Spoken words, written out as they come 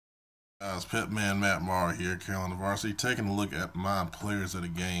Guys, Petman Matt Maher here, Carolina Varsity, taking a look at my players of the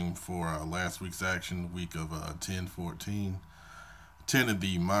game for last week's action, week of 10-14. Attended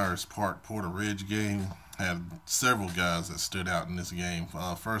the Myers Park Porter Ridge game. Had several guys that stood out in this game.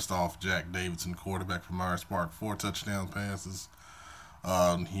 First off, Jack Davidson, quarterback for Myers Park, 4 touchdown passes.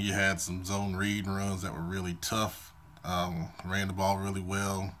 He had some zone read runs that were really tough. Ran the ball really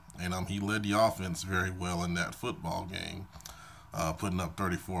well, and he led the offense very well in that football game. Putting up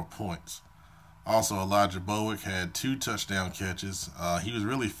 34 points. Also, Elijah Bowick had 2 touchdown catches. He was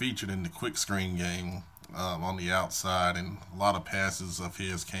really featured in the quick screen game on the outside, and a lot of passes of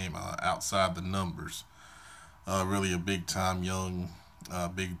his came outside the numbers. Really a big-time young,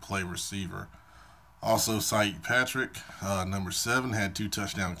 big play receiver. Also, Saeed Patrick, number 7, had 2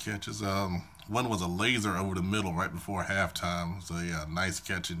 touchdown catches. One was a laser over the middle right before halftime. It was a nice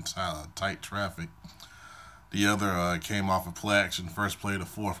catch in tight traffic. The other came off a play action, first play of the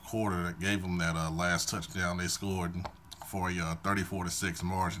fourth quarter, that gave them that last touchdown they scored for a 34-6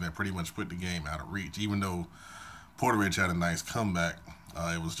 margin that pretty much put the game out of reach. Even though Porter Ridge had a nice comeback,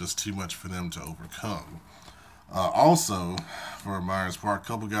 it was just too much for them to overcome. Also, for Myers Park, a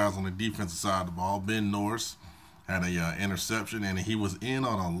couple guys on the defensive side of the ball. Ben Norris had a interception, and he was in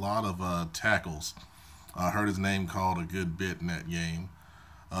on a lot of tackles. I heard his name called a good bit in that game.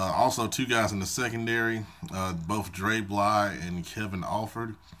 Also, 2 guys in the secondary, both Dre Bly and Kevin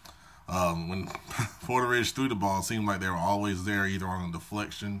Alford. When Porter Ridge threw the ball, it seemed like they were always there, either on a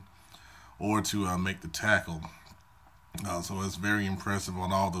deflection or to make the tackle. So it's very impressive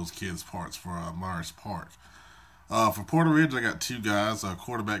on all those kids' parts for Myers Park. For Porter Ridge, I got 2 guys.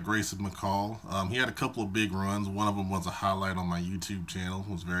 Quarterback Grayson McCall. He had a couple of big runs. One of them was a highlight on my YouTube channel.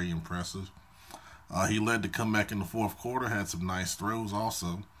 It was very impressive. He led the comeback in the fourth quarter, had some nice throws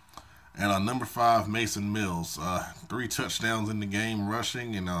also. And number 5, Mason Mills, 3 touchdowns in the game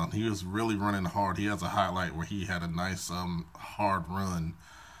rushing, and he was really running hard. He has a highlight where he had a nice hard run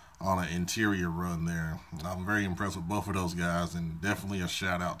on an interior run there. I'm very impressed with both of those guys, and definitely a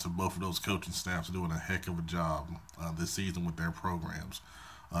shout out to both of those coaching staffs doing a heck of a job this season with their programs.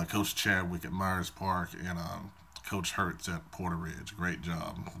 Coach Chadwick at Myers Park and Coach Hertz at Porter Ridge. Great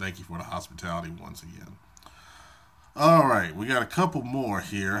job. Thank you for the hospitality once again. All right, we got a couple more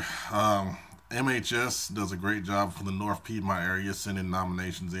here. MHS does a great job for the North Piedmont area, sending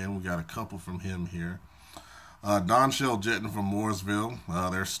nominations in. We got a couple from him here. Don Shell Jetton from Mooresville,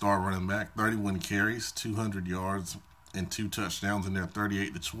 their star running back, 31 carries, 200 yards, and 2 touchdowns in their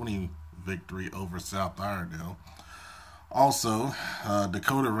 38-20 victory over South Iredell. Also,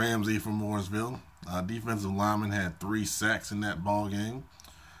 Dakota Ramsey from Mooresville, defensive lineman, had 3 sacks in that ball game.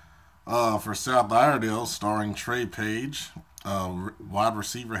 For South Iredell, starring Trey Page, wide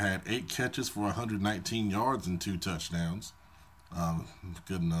receiver, had 8 catches for 119 yards and 2 touchdowns.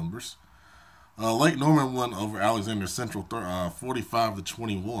 Good numbers. Lake Norman won over Alexander Central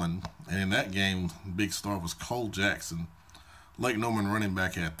 45-21, and in that game, big star was Cole Jackson. Lake Norman running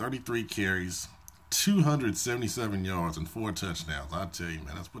back had 33 carries, 277 yards, and 4 touchdowns. I tell you,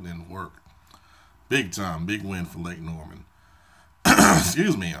 man, that's putting in work. Big time, big win for Lake Norman.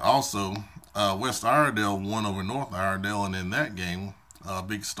 Excuse me. Also, West Iredell won over North Iredell, and in that game,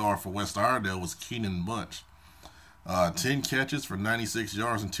 big star for West Iredell was Keenan Bunch. 10 catches for 96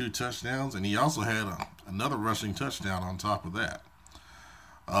 yards and 2 touchdowns, and he also had another rushing touchdown on top of that.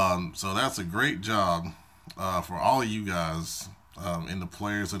 So that's a great job for all of you guys in the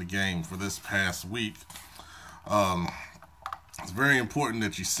players of the game for this past week. It's very important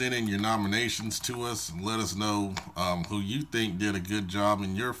that you send in your nominations to us and let us know who you think did a good job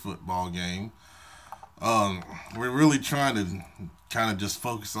in your football game. We're really trying to kind of just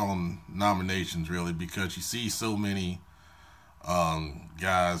focus on nominations, really, because you see so many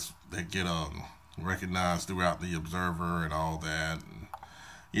guys that get recognized throughout the Observer and all that. And,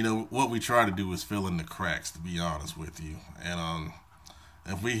 you know, what we try to do is fill in the cracks, to be honest with you. And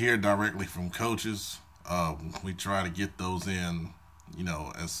if we hear directly from coaches, we try to get those in, you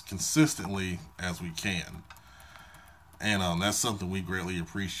know, as consistently as we can. And that's something we greatly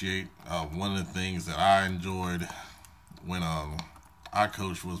appreciate. One of the things that I enjoyed when I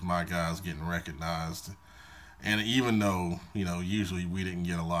coached was my guys getting recognized. And even though, you know, usually we didn't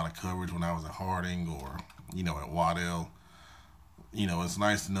get a lot of coverage when I was at Harding or, you know, at Waddell, you know, it's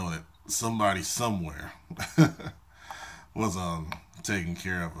nice to know that somebody somewhere was taking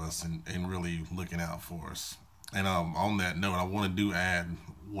care of us and really looking out for us. And on that note, I want to add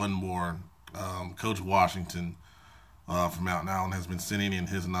one more. Coach Washington from Mountain Island has been sending in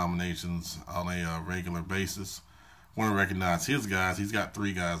his nominations on a regular basis. I want to recognize his guys. He's got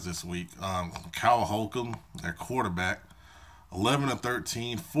 3 guys this week. Kyle Holcomb, their quarterback, 11 of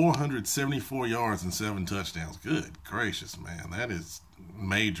 13, 474 yards and 7 touchdowns. Good gracious, man. That is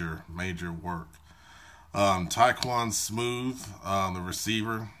major, major work. Tyquan Smooth, the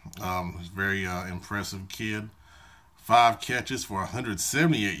receiver, very impressive kid. 5 catches for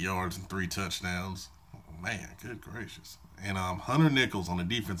 178 yards and 3 touchdowns. Man, good gracious. And Hunter Nichols on the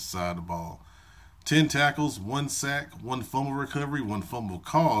defensive side of the ball. 10 tackles, 1 sack, 1 fumble recovery, 1 fumble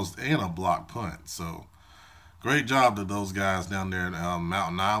caused, and a block punt. So, great job to those guys down there at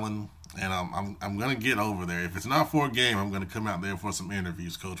Mountain Island. And I'm going to get over there. If it's not for a game, I'm going to come out there for some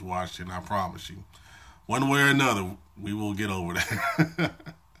interviews, Coach Washington. I promise you. One way or another, we will get over there.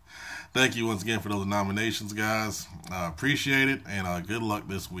 Thank you once again for those nominations, guys. Appreciate it, and good luck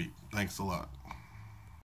this week. Thanks a lot.